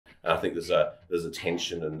And I think there's a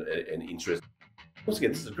tension and interest. Once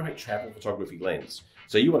again, this is a great travel photography lens.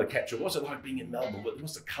 So you want to capture what's it like being in Melbourne,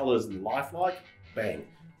 what's the colours and life like? Bang,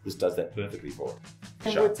 this does that perfectly for it.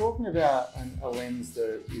 And we're talking about a lens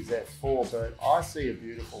that is f4, but I see a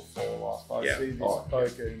beautiful fall off. I see this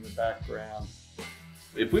bokeh in the background.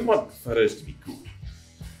 If we want photos to be good,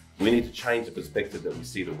 we need to change the perspective that we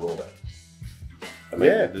see the world at. I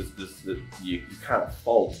mean, you can't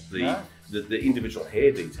fault the individual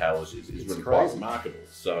hair detail is really quite remarkable.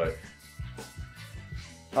 So,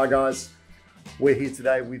 hi guys, we're here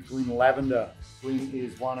today with Glynn Lavender. Glynn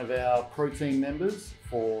is one of our pro team members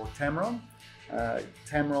for Tamron.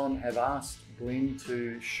 Tamron have asked Glynn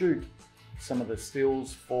to shoot some of the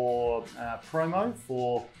stills for promo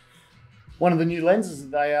for one of the new lenses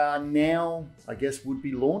that they are now, I guess, would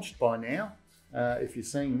be launched by now. If you're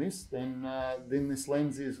seeing this, then this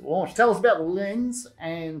lens is launched. Tell us about the lens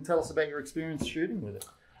and tell us about your experience shooting with it.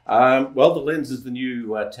 Well, the lens is the new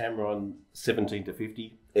Tamron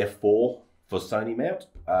 17-50 f4 for Sony mount.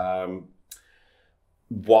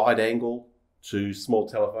 Wide angle to small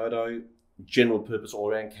telephoto, general purpose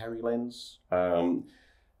all-around carry lens.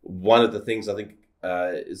 One of the things I think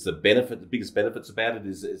is the biggest benefits about it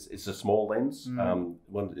is it's a small lens.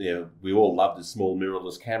 We all love the small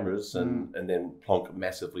mirrorless cameras and then plonk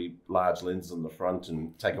massively large lenses on the front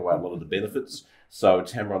and take away a lot of the benefits. So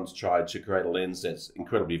Tamron's tried to create a lens that's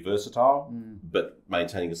incredibly versatile, but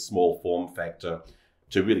maintaining a small form factor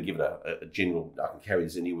to really give it a general, I can carry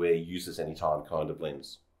this anywhere, use this anytime kind of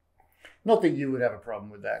lens. Not that you would have a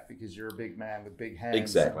problem with that because you're a big man with big hands.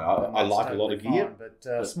 Exactly. I like a lot of gear.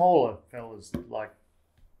 But smaller fellas like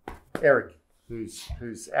Eric, who's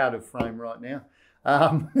out of frame right now,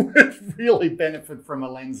 would really benefit from a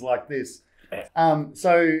lens like this. We've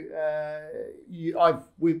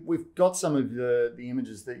got some of the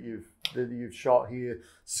images that you've shot here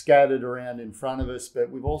scattered around in front of us,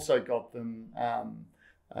 but we've also got them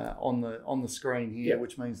on the screen here,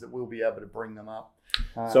 which means that we'll be able to bring them up.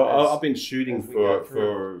 So I've been shooting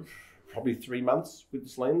for probably 3 months with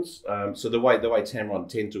this lens. So the way Tamron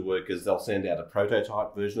tend to work is they'll send out a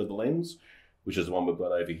prototype version of the lens, which is the one we've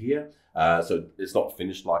got over here. So it's not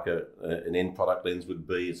finished like an end product lens would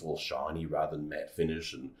be. It's all shiny rather than matte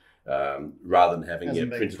finish, and rather than having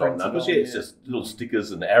printed on numbers. It's just little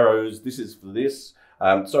stickers and arrows. This is for this.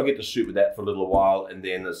 So I get to shoot with that for a little while, and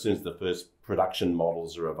then as soon as the first production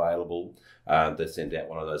models are available, they send out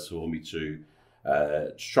one of those for me to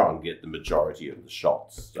try and get the majority of the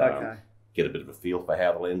shots. Get a bit of a feel for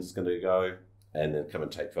how the lens is going to go, and then come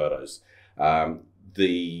and take photos.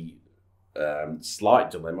 The slight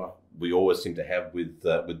dilemma we always seem to have with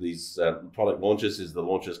these product launches is the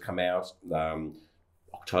launches come out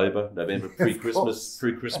October, November, pre-Christmas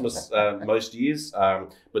most years,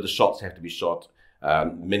 but the shots have to be shot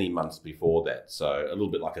many months before that. So a little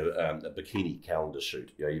bit like a bikini calendar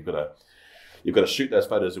shoot. You've got to shoot those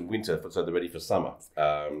photos in winter so they're ready for summer.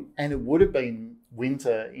 And it would have been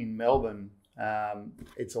winter in Melbourne.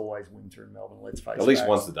 It's always winter in Melbourne, let's face it. At least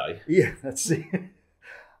once a day. Yeah, that's it.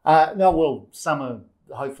 Summer,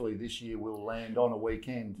 hopefully this year will land on a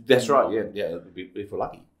weekend. That's right, yeah, if we're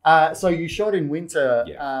lucky. So you shot in winter,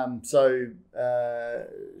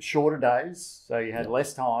 shorter days, so you had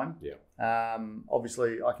less time. Yeah.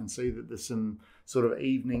 Obviously, I can see that there's some sort of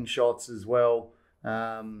evening shots as well.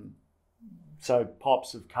 So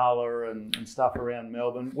pops of colour and stuff around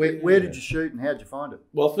Melbourne. Where did you shoot and how did you find it?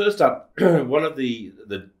 Well, first up, one of the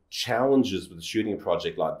challenges with shooting a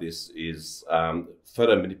project like this is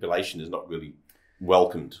photo manipulation is not really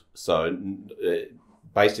welcomed. So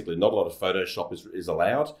basically not a lot of Photoshop is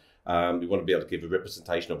allowed. We want to be able to give a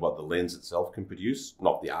representation of what the lens itself can produce,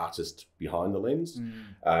 not the artist behind the lens.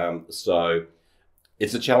 So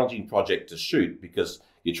it's a challenging project to shoot because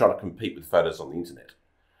you're trying to compete with photos on the internet.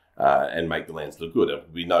 And make the lens look good.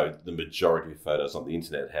 And we know the majority of photos on the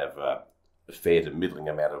internet have a fair to middling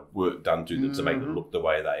amount of work done to them to make them look the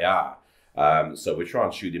way they are. So we try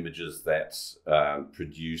and shoot images that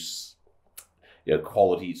produce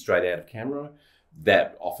quality straight out of camera.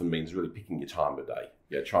 That often means really picking your time of day.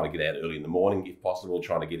 Trying to get out early in the morning if possible,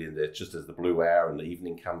 trying to get in there just as the blue hour and the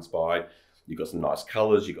evening comes by. You've got some nice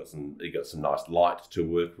colours, you've got some nice light to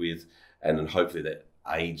work with, and then hopefully that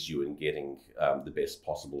aids you in getting the best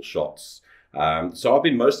possible shots. So I've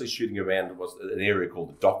been mostly shooting around an area called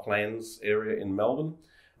the Docklands area in Melbourne,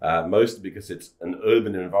 mostly because it's an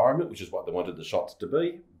urban environment, which is what they wanted the shots to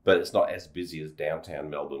be, but it's not as busy as downtown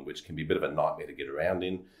Melbourne, which can be a bit of a nightmare to get around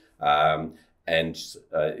in.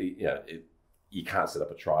 You can't set up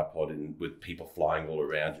a tripod with people flying all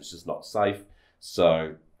around. It's just not safe.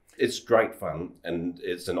 So it's great fun, and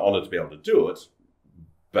it's an honour to be able to do it.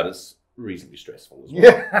 but it's reasonably stressful as well.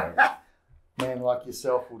 Yeah. Man like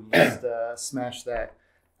yourself will just smash that.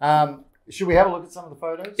 Should we have a look at some of the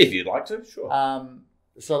photos? If you'd like to, sure.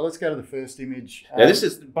 So let's go to the first image. Now, this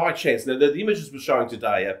is by chance. Now, the images we're showing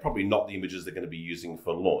today are probably not the images they're going to be using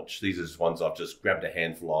for launch. These are just ones I've just grabbed a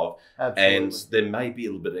handful of. Absolutely. And there may be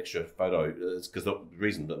a little bit extra photo, because the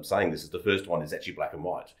reason that I'm saying this is the first one is actually black and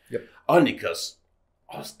white. Yep. Only because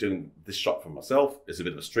I was doing this shot for myself. It's a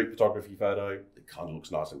bit of a street photography photo. It kind of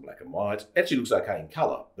looks nice in black and white. Actually looks okay in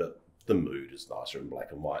colour, but the mood is nicer in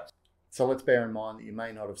black and white. So let's bear in mind that you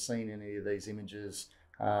may not have seen any of these images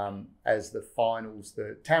as the finals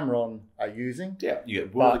that Tamron are using. Yeah, you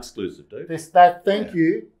get world exclusive, dude. Thank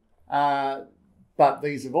you. But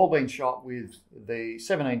these have all been shot with the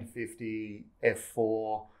 17-50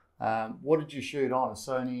 f4. What did you shoot on? A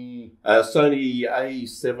Sony? Sony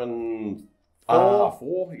A7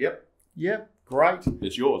 R4. Yep. Yep. Great.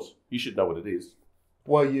 It's yours. You should know what it is.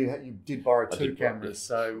 Well, you did borrow two cameras,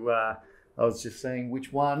 so I was just saying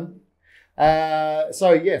which one.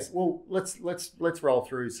 So yes, well, let's roll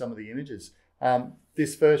through some of the images.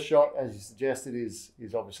 This first shot, as you suggested, is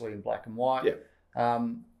obviously in black and white. Yeah.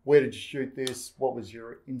 Where did you shoot this? What was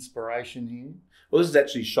your inspiration here? Well, this is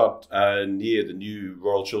actually shot near the new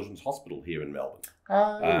Royal Children's Hospital here in Melbourne,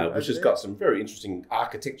 which has got some very interesting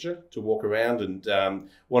architecture to walk around. And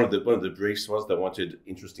one of the briefs was they wanted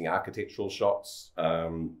interesting architectural shots.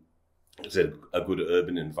 It's a good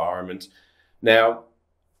urban environment. Now,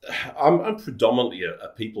 I'm predominantly a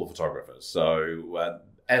people photographer, so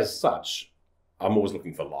as such, I'm always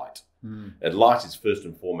looking for light. And light is first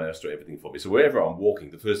and foremost to everything for me. So wherever I'm walking,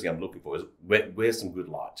 the first thing I'm looking for is where's some good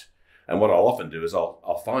light. And what I'll often do is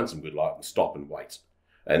I'll find some good light and stop and wait.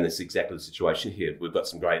 And that's exactly the situation here. We've got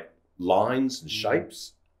some great lines and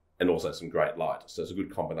shapes and also some great light. So it's a good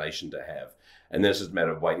combination to have. And then it's just a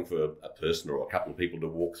matter of waiting for a person or a couple of people to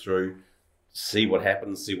walk through, see what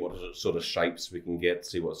happens, see what sort of shapes we can get,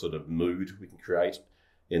 see what sort of mood we can create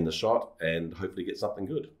in the shot, and hopefully get something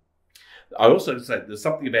good. I also say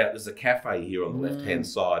there's a cafe here on the left-hand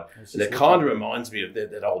side, and it kind of reminds me of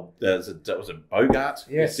that old, that was a Bogart,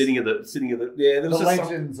 sitting at the there was the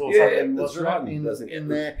Legends or something, that's right, in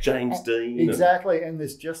there. James Dean. Exactly, and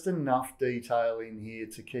there's just enough detail in here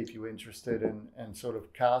to keep you interested and sort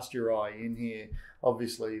of cast your eye in here.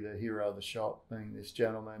 Obviously, the hero of the shot being this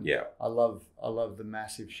gentleman. Yeah, I love the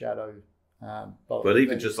massive shadow. But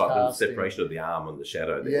even just like the separation of the arm and the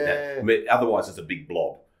shadow. Yeah. I mean, otherwise it's a big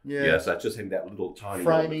blob. Yeah, so just having that little tiny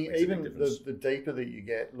framing, even the deeper that you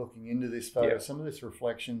get looking into this photo, some of this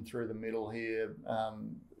reflection through the middle here,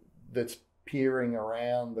 that's peering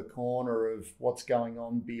around the corner of what's going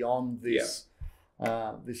on beyond this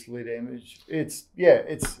this lit image. It's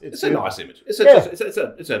a nice image. It's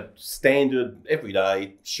a standard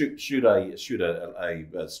everyday shoot a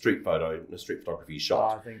street photo, a street photography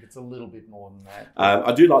shot. I think it's a little bit more than that.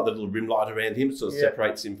 I do like the little rim light around him, so it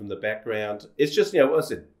separates him from the background. It's just, what I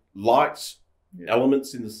said, light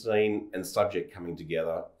elements in the scene and subject coming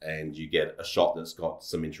together, and you get a shot that's got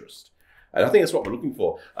some interest. And I think that's what we're looking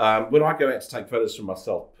for. When I go out to take photos for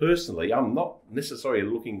myself personally, I'm not necessarily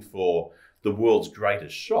looking for the world's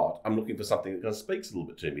greatest shot. I'm looking for something that kind of speaks a little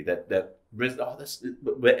bit to me, that's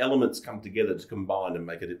where elements come together to combine and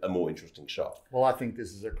make it a more interesting shot. Well, I think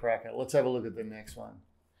this is a cracker. Let's have a look at the next one.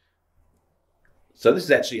 So this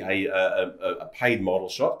is actually a paid model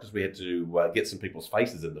shot because we had to get some people's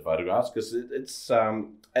faces in the photographs because it's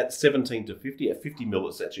at 17 to 50. At 50 mil,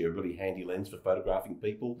 it's actually a really handy lens for photographing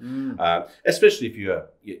people, especially if you're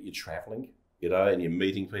traveling, and you're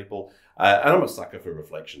meeting people. And I'm a sucker for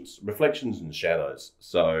reflections and shadows.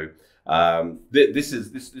 So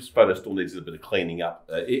this photo still needs a bit of cleaning up.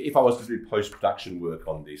 If I was to do post-production work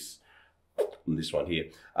on this one here,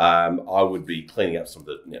 I would be cleaning up some of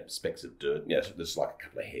the specks of dirt. There's like a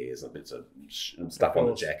couple of hairs and bits of stuff on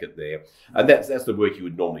the jacket there. And that's the work you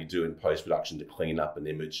would normally do in post-production to clean up an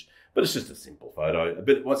image. But it's just a simple photo.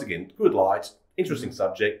 But once again, good light, interesting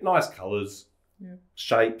subject, nice colours.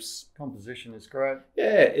 Shapes, composition is great.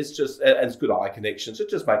 It's just, and it's good eye connections. It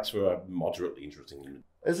just makes for a moderately interesting image.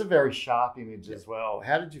 It's a very sharp image as well.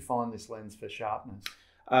 How did you find this lens for sharpness?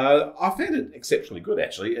 I found it exceptionally good,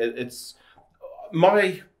 actually. It's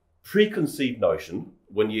my preconceived notion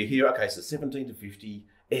when you hear, okay, so 17 to 50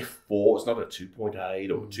 f4. It's not a 2.8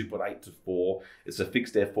 or 2.8 to 4. It's a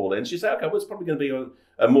fixed f4 lens. You say, okay, well, it's probably going to be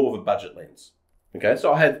a more of a budget lens. Okay,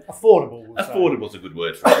 so I had affordable. Affordable is a good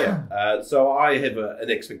word for it. Yeah. So I have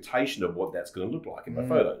an expectation of what that's going to look like in my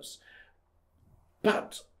photos.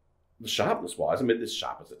 But the sharpness-wise, I mean, this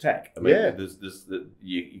sharp as a tack. I mean,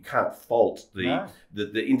 you can't fault the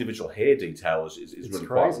individual hair detail is really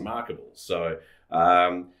quite remarkable. So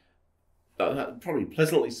Probably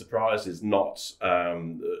pleasantly surprised is not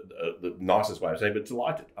the nicest way of saying, but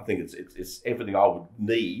delighted. I think it's everything I would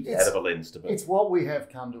need out of a lens to be. It's what we have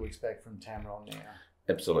come to expect from Tamron now.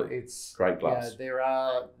 Absolutely, it's great glass. You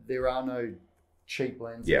know, there are no cheap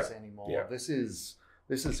lenses anymore. Yeah. This is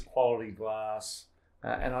quality glass,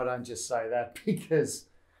 and I don't just say that because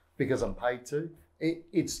I'm paid to.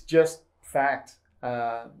 It's just fact.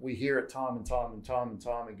 We hear it time and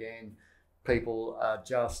time again. People are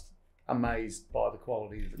just amazed by the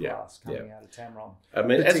quality of the glass coming out of Tamron. I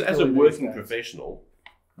mean, as a working professional,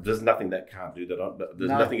 there's nothing that can't do that. There's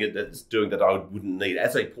nothing that's doing that I wouldn't need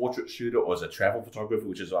as a portrait shooter or as a travel photographer,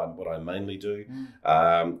 which is what I mainly do.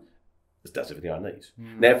 This does everything I need.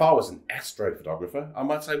 Now, if I was an astrophotographer, I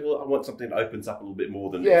might say, well, I want something that opens up a little bit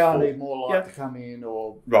more than I need more light to come in,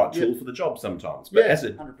 or right tool for the job sometimes. But as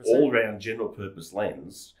an 100%. all-round general purpose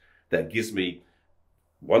lens that gives me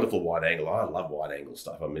wonderful wide angle. I love wide angle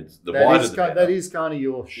stuff. I mean, the wider the better. That is kind of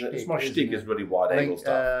your shtick. It's my shtick is really wide angle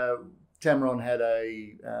stuff. Tamron had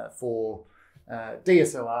for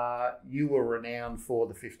DSLR. You were renowned for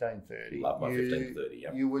the 1530. Love my 1530.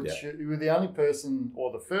 Yep. You would shoot, you were the only person,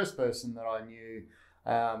 or the first person that I knew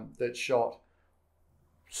that shot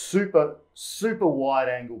super wide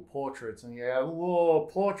angle portraits. And you go, whoa,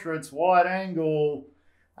 portraits, wide angle.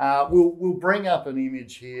 We'll bring up an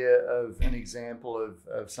image here of an example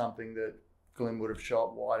of something that Glynn would have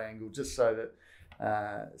shot wide angle, just so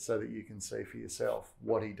that you can see for yourself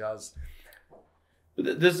what he does.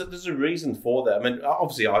 There's a reason for that. I mean,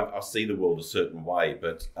 obviously, I see the world a certain way,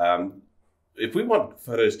 but if we want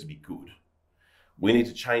photos to be good, we need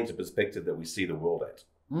to change the perspective that we see the world at.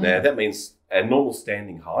 Now, that means a normal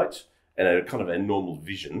standing height and a kind of a normal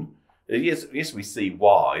vision. Yes, we see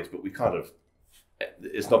wide, but we kind of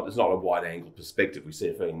it's not a wide angle perspective. We see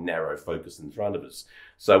a very narrow focus in front of us.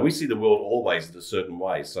 So we see the world always in a certain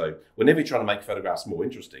way. So whenever you're trying to make photographs more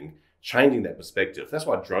interesting, changing that perspective. That's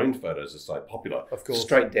why drone photos are so popular. Of course.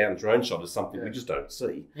 Straight down drone shot is something we just don't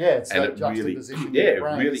see. Yeah, it's and like it really, juxtaposition.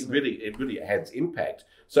 it really adds impact.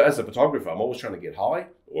 So as a photographer, I'm always trying to get high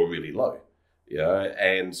or really low. You know,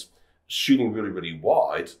 and shooting really, really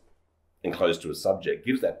wide and close to a subject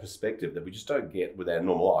gives that perspective that we just don't get with our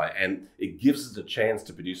normal eye, and it gives us a chance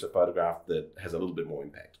to produce a photograph that has a little bit more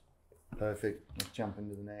impact. Perfect. Let's jump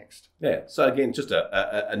into the next. Yeah. So again, just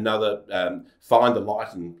another find the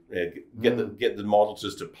light and get the model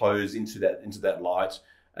just to pose into that light.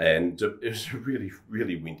 And it was a really,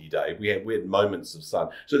 really windy day. We had moments of sun,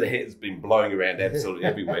 so the hair's been blowing around absolutely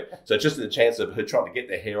everywhere. So just the chance of her trying to get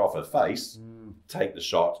the hair off her face, take the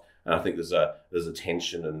shot. And I think there's a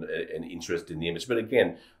tension and interest in the image. But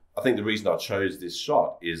again, I think the reason I chose this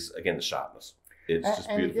shot is, again, the sharpness. It's just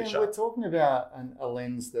beautifully sharp. We're talking about a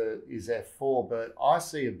lens that is f4, but I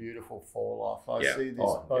see a beautiful fall off. I see this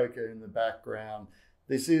bokeh in the background.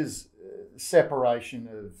 This is separation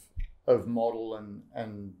of model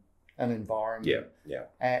and environment. Yeah.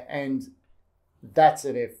 And that's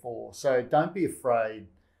at f4. So don't be afraid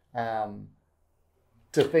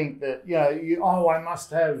to think that, I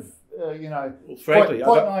must have, well, frankly,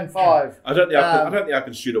 0.95. I don't think I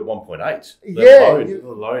can shoot at 1.8.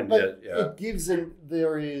 It gives them,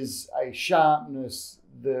 there is a sharpness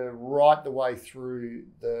right the way through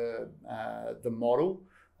the model.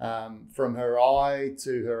 From her eye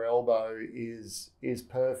to her elbow is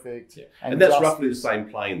perfect. Yeah. And that's roughly the same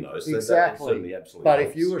plane though. So exactly. That certainly absolutely but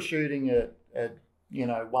helps. If you were shooting at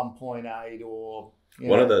 1.8 or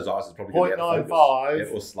one of those eyes is probably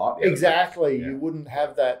 0.95 or slightly exactly. You wouldn't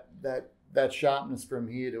have that sharpness from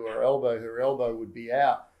here to her elbow. Her elbow would be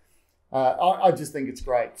out. I just think it's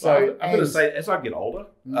great. So I'm going to say, as I get older,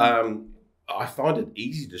 I find it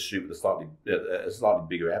easy to shoot with a slightly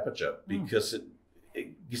bigger aperture because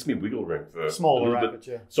it gives me wiggle room for smaller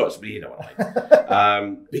aperture. Sorry, you know what I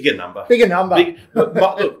mean. Bigger number.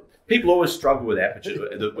 But look, people always struggle with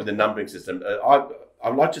aperture with the numbering system. I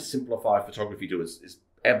like to simplify photography to its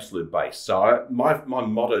absolute base. So my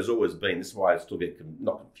motto has always been, this is why I still get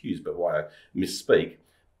not confused, but why I misspeak,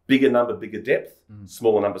 bigger number, bigger depth,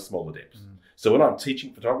 smaller number, smaller depth. So when I'm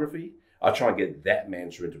teaching photography, I try and get that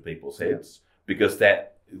mantra into people's heads because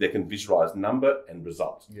they can visualize number and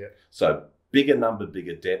result. Yeah. So bigger number,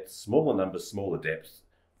 bigger depth, smaller number, smaller depth.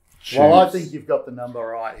 Well, I think you've got the number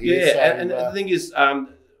right here. Yeah, so, and the thing is,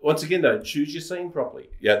 once again, though, choose your scene properly.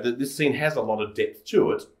 Yeah, this scene has a lot of depth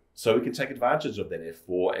to it, so we can take advantage of that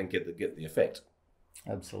f4 and get the effect.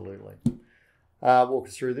 Absolutely. Walk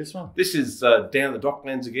us through this one. This is down the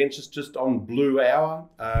Docklands again, just on Blue Hour.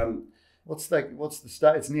 What's the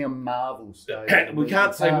state? It's near Marvel Stadium. You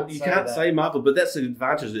can't say Marvel, but that's the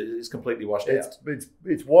advantage. It's completely washed out.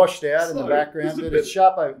 It's washed out in the background, but it's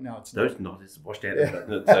sharp. No, it's not. No, it's not. It's washed out. Yeah.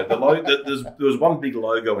 So the logo, there was one big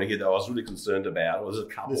logo in here that I was really concerned about. It was a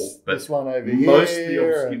couple, but this one over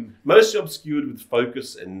mostly obscured with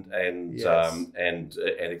focus and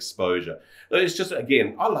exposure. It's just,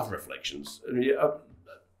 again, I love reflections. I mean,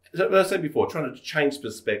 as I said before, trying to change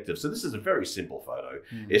perspective. So this is a very simple photo.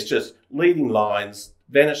 It's just leading lines,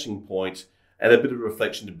 vanishing point, and a bit of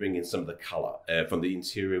reflection to bring in some of the colour from the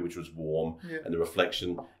interior, which was warm, and the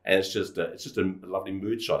reflection. And it's just a lovely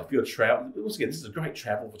mood shot. If you're traveling, once again, this is a great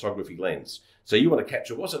travel photography lens. So you want to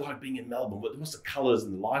capture what's it like being in Melbourne? What's the colours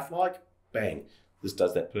and the life like? Bang! This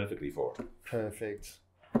does that perfectly for it. Perfect.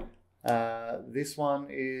 This one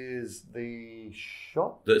is the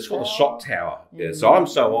shot. It's called the shot tower. Yeah. So I'm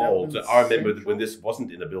so old. I remember when this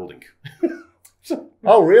wasn't in a building.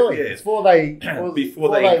 Oh, really? Yeah. Before they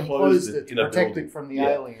closed it to protect it from the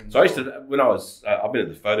aliens. So I used to, when I was, I've been in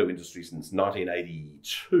the photo industry since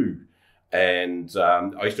 1982, and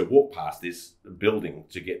I used to walk past this building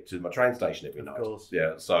to get to my train station every night. Of course.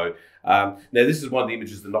 Yeah. So now this is one of the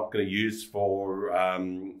images they're not going to use for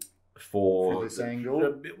this angle,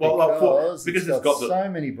 because it's got so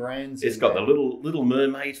many brands. It's got the Little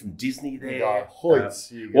Mermaid from Disney there.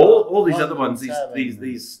 All these other ones,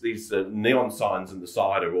 these neon signs on the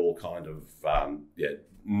side are all kind of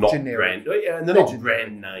not generic. brand, and they're not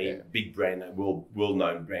brand name, big brand name, well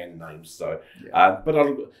known brand names. So,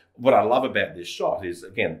 but what I love about this shot is,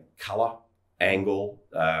 again, color, angle.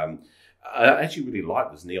 I actually really like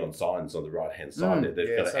those neon signs on the right hand side.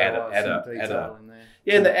 They've got to add a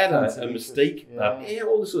mystique.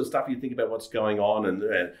 All this sort of stuff. You think about what's going on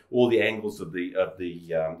and all the angles of the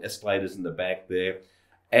escalators in the back there.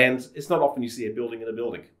 And it's not often you see a building in a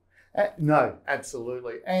building. No,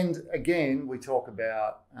 absolutely. And again, we talk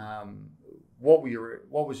about what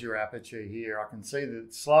was your aperture here. I can see that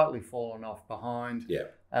it's slightly fallen off behind. Yeah.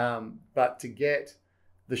 But to get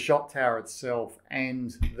the shot tower itself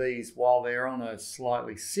and these, while they're on a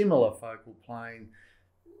slightly similar focal plane,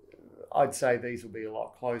 I'd say these will be a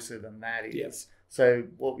lot closer than that is. Yep. So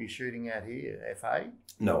what were you shooting at here, FA?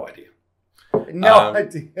 No idea. No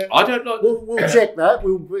idea. I don't know. We'll check that.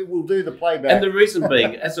 We'll do the playback. And the reason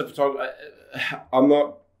being, as a photographer, I'm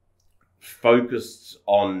not focused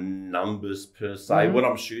on numbers per se. When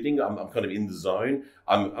I'm shooting, I'm kind of in the zone.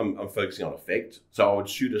 I'm focusing on effect. So I would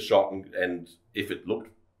shoot a shot and if it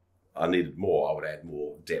looked I needed more, I would add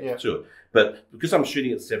more depth to it. But because I'm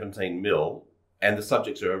shooting at 17 mil and the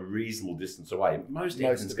subjects are a reasonable distance away, most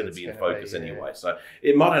everything's going to be in focus anyway. So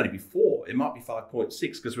it might only be 4, it might be 5.6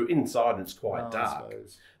 because we're inside and it's quite dark.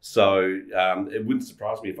 So it wouldn't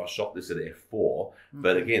surprise me if I shot this at f4.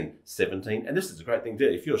 But again, 17, and this is a great thing to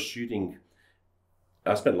do. If you're shooting,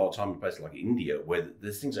 I spent a lot of time in places like India where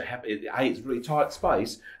these things are happening. It's really tight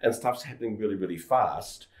space and stuff's happening really, really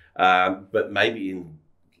fast, but maybe in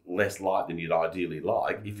less light than you'd ideally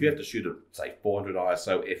like. If you have to shoot at, say, 400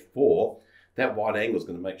 ISO f4, that wide angle is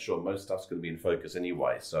going to make sure most stuff's going to be in focus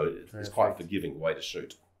anyway. So it's quite a forgiving way to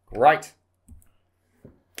shoot. Great.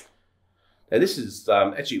 Now this is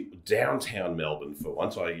actually downtown Melbourne for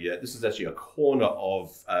once. This is actually a corner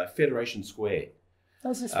of Federation Square.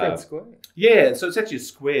 That's this Fed Square? Yeah, so it's actually a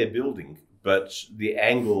square building, but the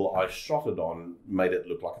angle I shot it on made it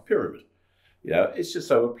look like a pyramid. You know, it's just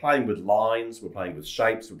so we're playing with lines, we're playing with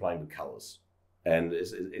shapes, we're playing with colours. And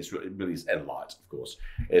it's really, and light, of course.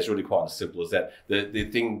 It's really quite as simple as that. The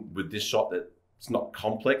thing with this shot that it's not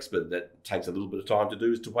complex, but that takes a little bit of time to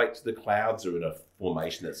do is to wait till the clouds are in a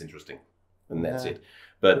formation that's interesting. And that's it.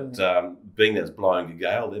 But being that it's blowing a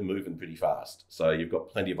gale, they're moving pretty fast. So you've got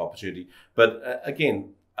plenty of opportunity. But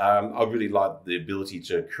again, I really like the ability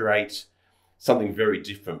to create something very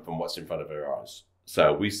different from what's in front of our eyes.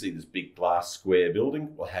 So we see this big glass square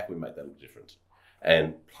building. Well, how can we make that look different?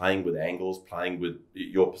 And playing with angles, playing with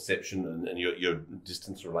your perception and your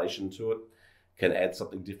distance relation to it can add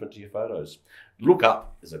something different to your photos. Look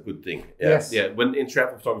up is a good thing. Yes. Yeah. When in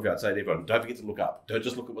travel photography, I'd say to everyone, don't forget to look up. Don't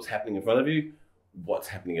just look at what's happening in front of you, what's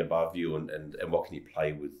happening above you and what can you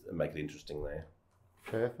play with and make it interesting there.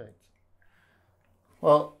 Perfect.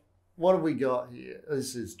 Well, what have we got here?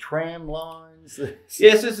 This is tram lines.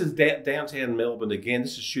 Yes, this is downtown Melbourne again.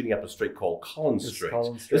 This is shooting up a street called Collins Street.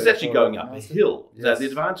 This is actually going up a hill. Yes. The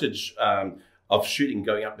advantage of shooting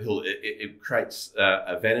going up the hill, it creates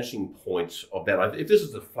a vanishing point of that. If this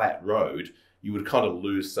was a flat road, you would kind of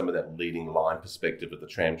lose some of that leading line perspective of the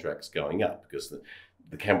tram tracks going up because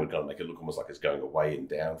the camera would kind of make it look almost like it's going away and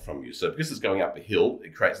down from you. So because it's going up a hill,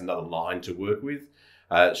 it creates another line to work with.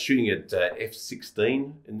 Shooting at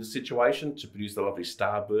f/16 in this situation to produce the lovely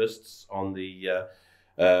starbursts on the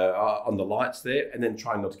lights there, and then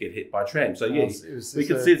trying not to get hit by a tram. So yeah, we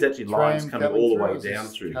can see there's actually lines coming all the way down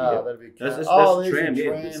through here. That's there's a tram,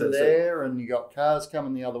 tram there, and you got cars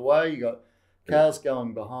coming the other way. You got cars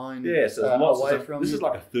going behind. Yeah, so away from this is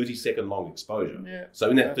like a 30-second long exposure. Yeah, so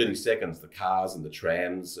in that 30 seconds, the cars and the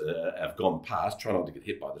trams have gone past, try not to get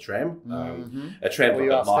hit by the tram. A tram's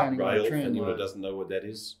like a light rail, if anyone doesn't know what that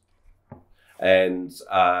is. And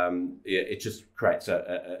it just creates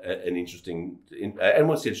an interesting. And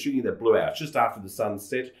once again, shooting that blue hour just after the sun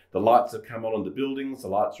set, the lights have come on in the buildings, the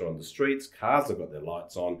lights are on the streets, cars have got their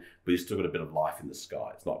lights on, but you've still got a bit of life in the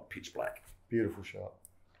sky. It's not pitch black. Beautiful shot.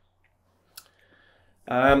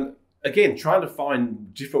 Again, trying to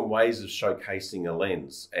find different ways of showcasing a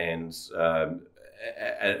lens and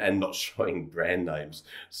not showing brand names.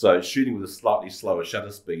 So shooting with a slightly slower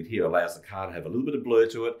shutter speed here allows the car to have a little bit of blur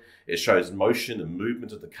to it. It shows motion and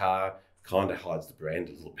movement of the car, kind of hides the brand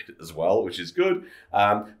a little bit as well, which is good.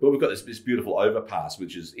 But we've got this beautiful overpass,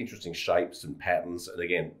 which is interesting shapes and patterns. And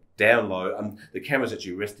again, down low, the camera's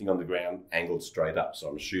actually resting on the ground, angled straight up. So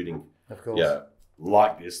I'm shooting, of course,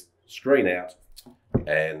 like this, screen out,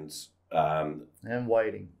 and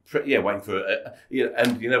waiting. Waiting for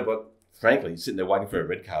and you know what? Frankly, sitting there waiting for a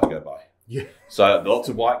red car to go by. Yeah. So lots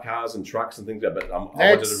of white cars and trucks and things like that, but I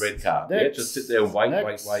wanted a red car. Yeah, just sit there and wait,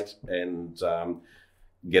 and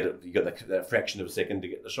get it. You got that fraction of a second to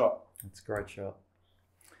get the shot. That's a great shot.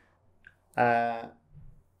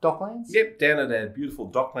 Docklands? Yep, down at our beautiful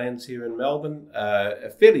Docklands here in Melbourne. A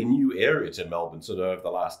fairly new area to Melbourne, sort of over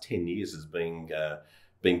the last 10 years has been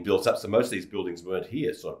built up. So most of these buildings weren't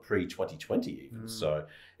here, sort of pre-2020 even. So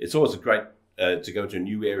it's always a great to go to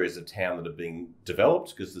new areas of town that are being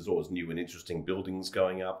developed because there's always new and interesting buildings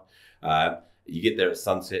going up. You get there at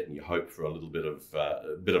sunset and you hope for a little bit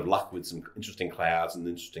of luck with some interesting clouds and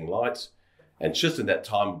interesting lights. And just in that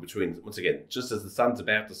time between, once again, just as the sun's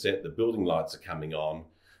about to set, the building lights are coming on,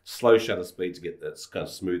 slow shutter speed to get that kind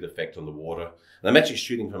of smooth effect on the water. And I'm actually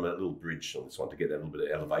shooting from a little bridge on this one to get that little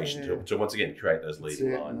bit of elevation to once again create those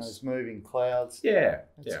leading lines. And those moving clouds. Yeah,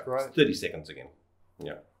 that's great. It's 30 seconds again.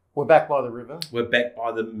 Yeah. We're back by the river. We're back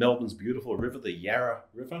by the Melbourne's beautiful river, the Yarra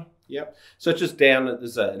River. Yep. So just down,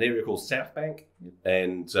 there's an area called South Bank,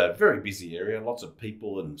 and a very busy area. Lots of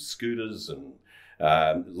people and scooters and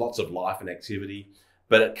lots of life and activity.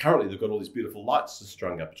 But currently they've got all these beautiful lights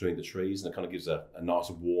strung up between the trees, and it kind of gives a nice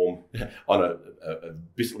warm, on a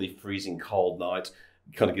bitterly freezing cold night,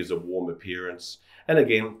 it kind of gives a warm appearance. And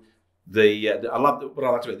again, I love what I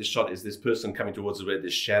liked about this shot is this person coming towards us where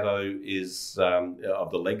this shadow is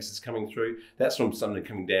of the legs is coming through. That's from somebody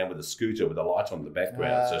coming down with a scooter with a light on the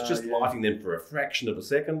background. So it's just lighting them for a fraction of a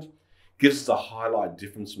second, gives us a highlight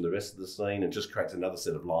difference from the rest of the scene, and just creates another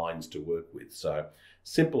set of lines to work with. So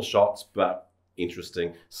simple shots, but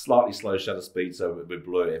interesting. Slightly slow shutter speed, so we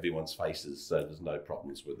blur everyone's faces, so there's no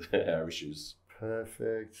problems with our issues.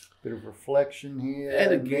 Perfect. Bit of reflection here.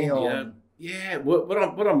 And again,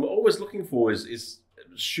 what I'm always looking for is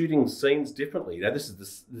shooting scenes differently. Now, this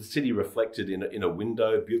is the city reflected in a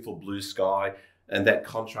window, beautiful blue sky, and that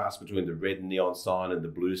contrast between the red neon sign and the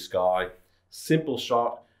blue sky. Simple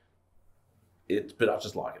shot. But I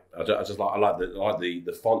just like it. I like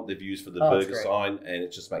the font they've used for the burger sign, and it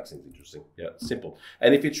just makes things interesting. Yeah, simple.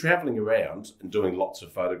 And if you're traveling around and doing lots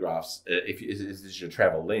of photographs, if this is your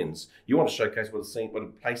travel lens, you want to showcase what a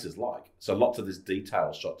place is like. So lots of these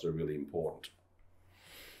detail shots are really important.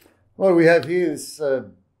 What do we have here? This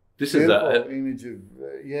is an image of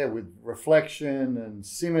with reflection and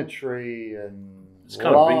symmetry and it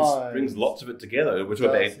kind of brings lots of it together. We're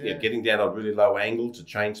talking about getting down a really low angle to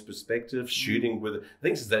change perspective, shooting with. I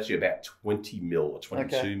think this is actually about 20 mil or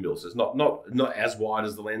 22 mil, so it's not as wide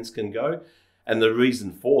as the lens can go. And the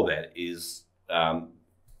reason for that is trying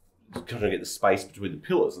to get the space between the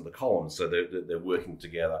pillars and the columns, so they're working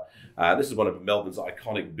together. This is one of Melbourne's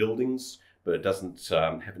iconic buildings, but it doesn't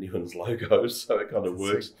have anyone's logo, so it kind of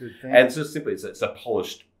works. And so simply, it's a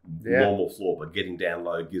polished normal floor, but getting down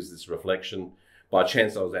low gives this reflection. By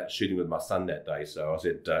chance, I was out shooting with my son that day, so I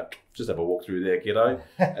said, just have a walk through there, kiddo,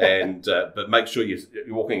 and but make sure you're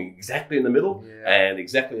walking exactly in the middle and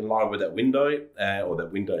exactly in line with that window or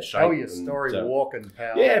that window shape. Oh, your story walking,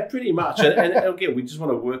 pal. Yeah, pretty much. and again, we just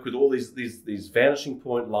want to work with all these vanishing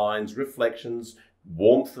point lines, reflections,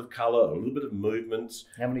 warmth of colour, a little bit of movement.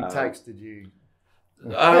 How many takes did you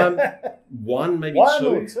One, maybe One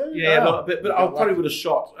two. or two? Yeah, Oh, but I probably would have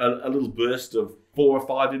shot a little burst of 4 or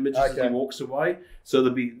 5 images as he walks away. So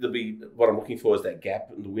there'll be what I'm looking for is that gap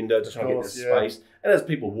in the window to try and get this space. And as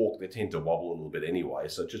people walk, they tend to wobble a little bit anyway.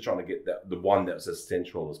 So just trying to get the one that's as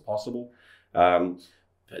central as possible.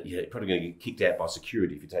 But yeah, you're probably going to get kicked out by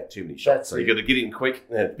security if you take too many shots. So you've got to get in quick.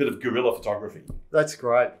 A bit of guerrilla photography. That's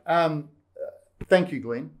great. Thank you,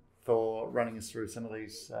 Glynn, for running us through some of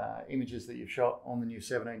these images that you've shot on the new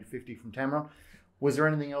 17-50 from Tamron. Was there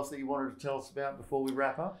anything else that you wanted to tell us about before we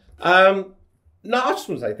wrap up? No, I just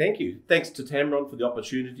want to say thank you. Thanks to Tamron for the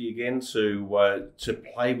opportunity again to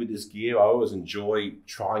play with this gear. I always enjoy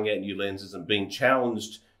trying out new lenses and being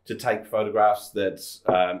challenged to take photographs that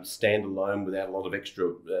stand alone without a lot of extra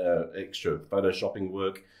photoshopping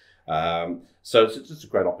work. So it's just a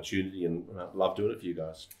great opportunity, and I love doing it for you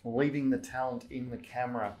guys. Leaving the talent in the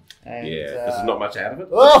camera. And, because there's not much out of it.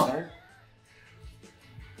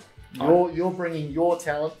 Oh! You're bringing your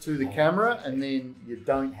talent to the camera, and then you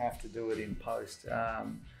don't have to do it in post.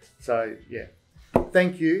 So yeah,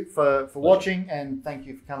 thank you for watching, and thank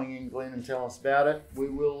you for coming in, Glynn, and telling us about it.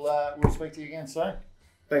 We'll speak to you again soon.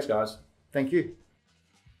 Thanks, guys. Thank you.